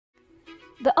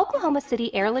The Oklahoma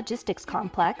City Air Logistics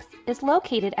Complex is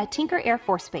located at Tinker Air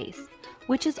Force Base,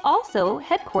 which is also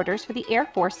headquarters for the Air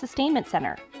Force Sustainment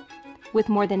Center. With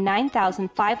more than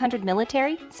 9,500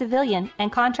 military, civilian,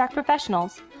 and contract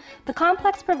professionals, the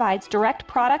complex provides direct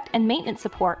product and maintenance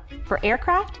support for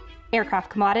aircraft,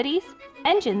 aircraft commodities,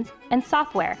 engines, and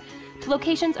software to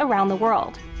locations around the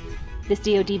world. This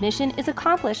DoD mission is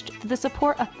accomplished through the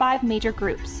support of 5 major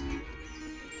groups.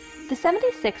 The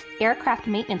 76th Aircraft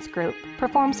Maintenance Group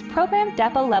performs program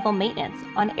depot-level maintenance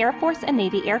on Air Force and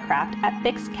Navy aircraft at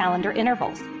fixed calendar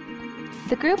intervals.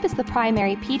 The group is the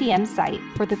primary PDM site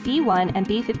for the B-1 and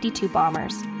B-52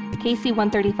 bombers,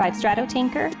 KC-135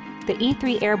 Stratotanker, the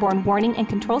E-3 Airborne Warning and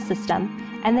Control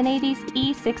System, and the Navy's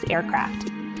E-6 aircraft.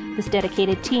 This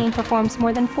dedicated team performs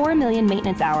more than 4 million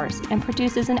maintenance hours and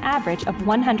produces an average of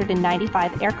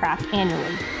 195 aircraft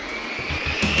annually.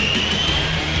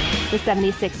 The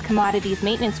 76 Commodities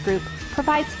Maintenance Group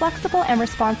provides flexible and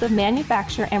responsive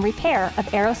manufacture and repair of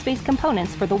aerospace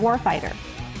components for the warfighter.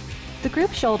 The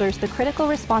group shoulders the critical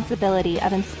responsibility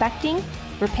of inspecting,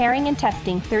 repairing, and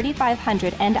testing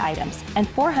 3,500 end items and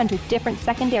 400 different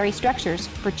secondary structures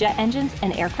for jet engines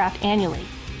and aircraft annually.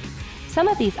 Some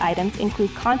of these items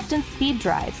include constant speed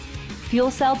drives,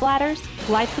 fuel cell bladders,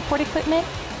 life support equipment,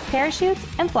 parachutes,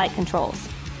 and flight controls.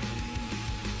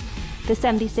 The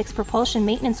 76 Propulsion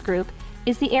Maintenance Group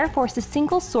is the Air Force's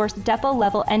single-source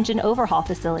depot-level engine overhaul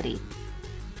facility.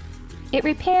 It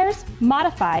repairs,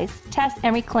 modifies, tests,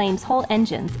 and reclaims whole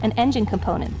engines and engine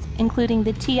components, including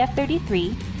the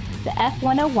TF-33, the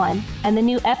F-101, and the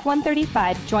new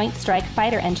F-135 Joint Strike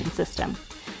Fighter engine system.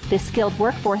 This skilled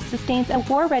workforce sustains a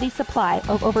war-ready supply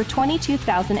of over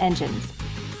 22,000 engines.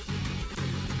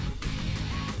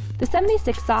 The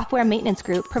 76 Software Maintenance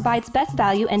Group provides best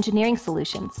value engineering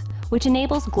solutions, which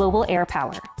enables global air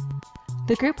power.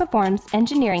 The group performs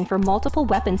engineering for multiple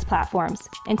weapons platforms,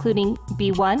 including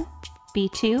B-1,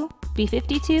 B-2,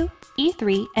 B-52,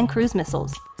 E-3, and cruise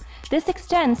missiles. This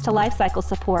extends to lifecycle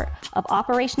support of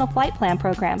operational flight plan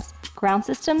programs, ground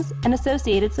systems, and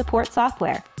associated support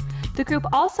software. The group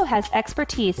also has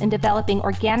expertise in developing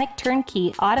organic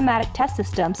turnkey automatic test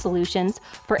system solutions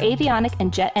for avionic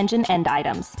and jet engine end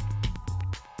items.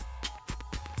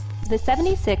 The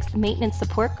 76th Maintenance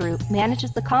Support Group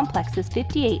manages the complex's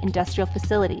 58 industrial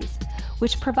facilities,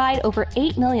 which provide over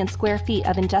 8 million square feet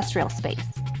of industrial space.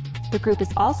 The group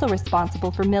is also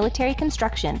responsible for military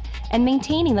construction and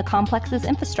maintaining the complex's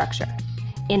infrastructure.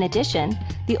 In addition,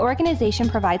 the organization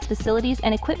provides facilities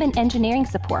and equipment engineering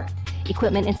support,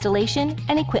 equipment installation,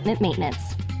 and equipment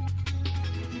maintenance.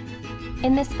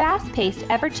 In this fast-paced,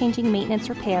 ever-changing maintenance,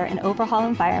 repair, and overhaul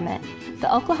environment,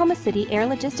 the Oklahoma City Air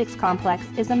Logistics Complex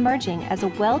is emerging as a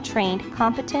well-trained,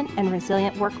 competent, and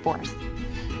resilient workforce.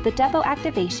 The depot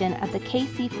activation of the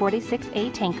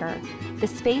KC-46A tanker, the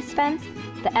Space Fence,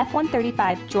 the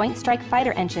F-135 Joint Strike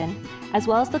Fighter engine, as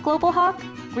well as the Global Hawk,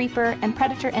 Reaper, and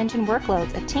Predator engine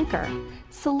workloads at Tinker,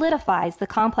 solidifies the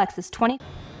complex's 20.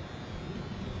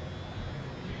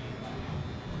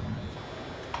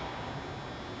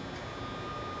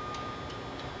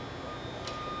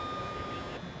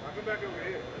 Back over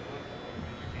here.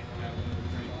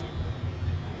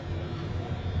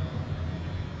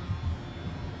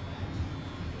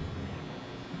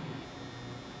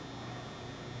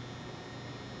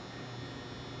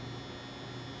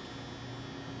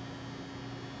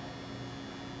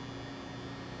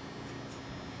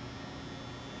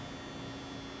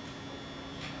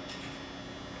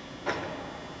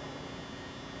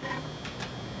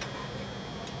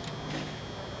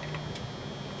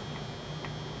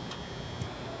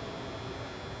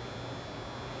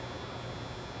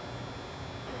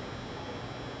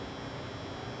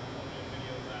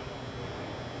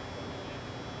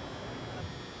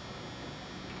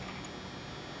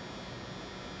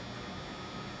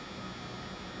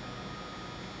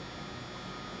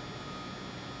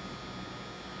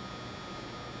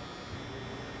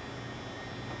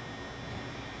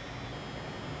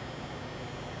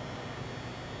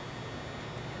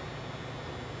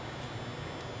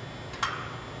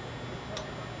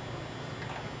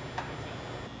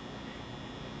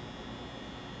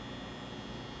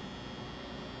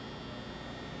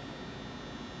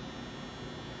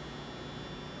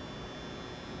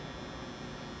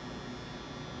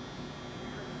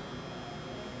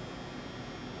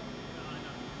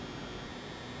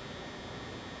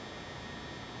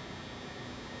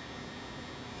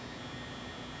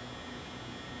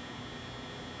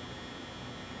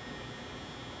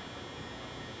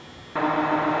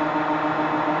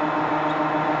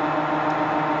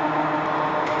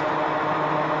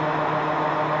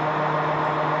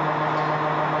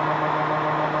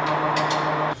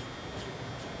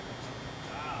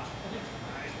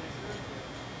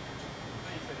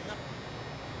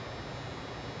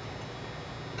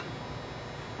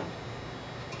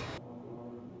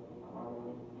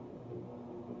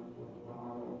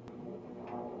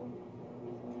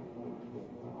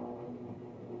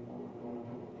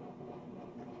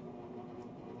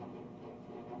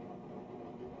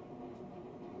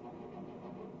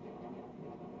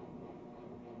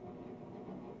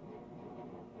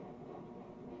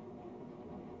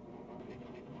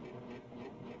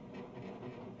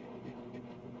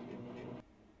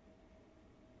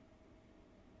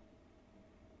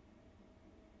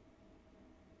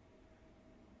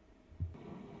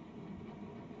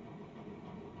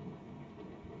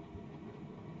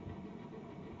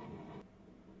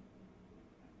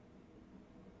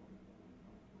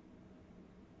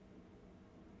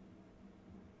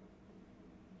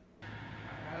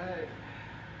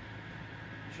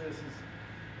 sure this is.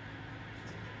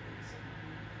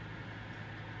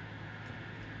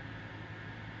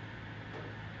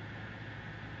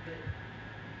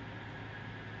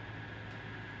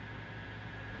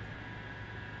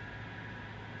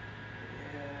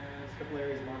 Yeah, there's a couple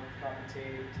areas marked with copper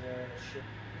tape to show.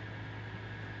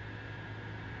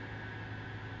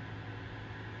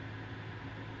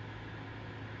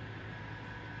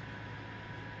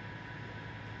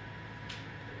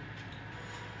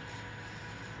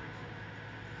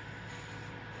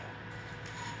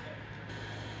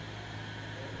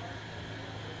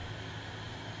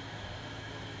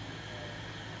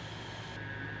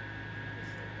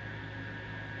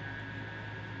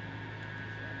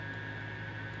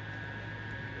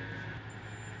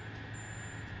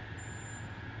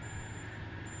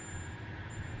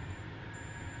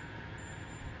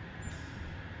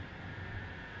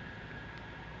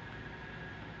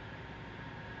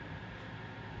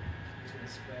 To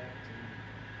inspect and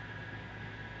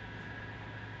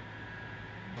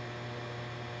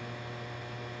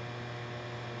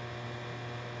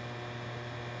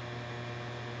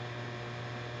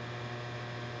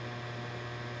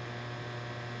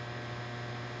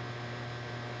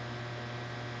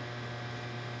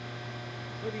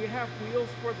So do you have wheels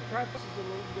for the tripod? This is a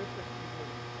little different because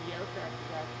the aircraft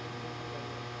is actually moving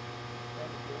on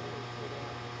the doors, so they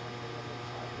have to put them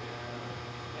inside there.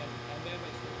 And then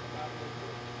they sort of come out a little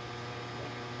bit.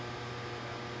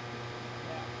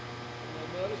 Yeah. And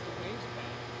you'll notice the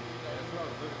wingspan. That's what I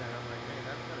was looking at. I'm like, man,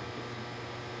 that's kind of decent.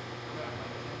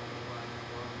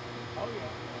 Oh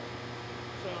yeah.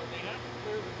 So they have to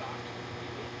clear the docks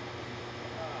completely.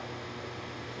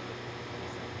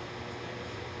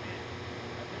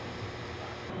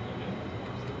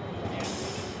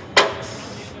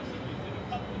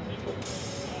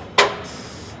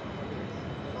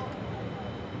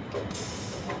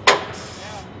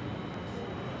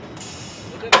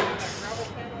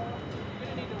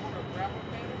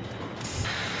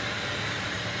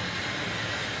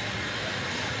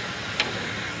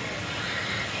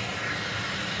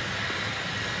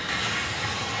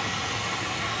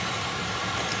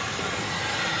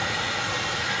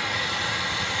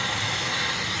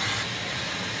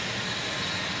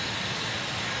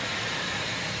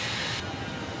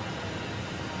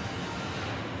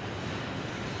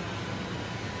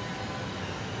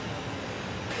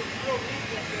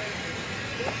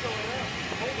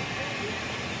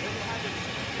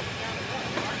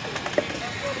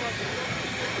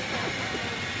 That's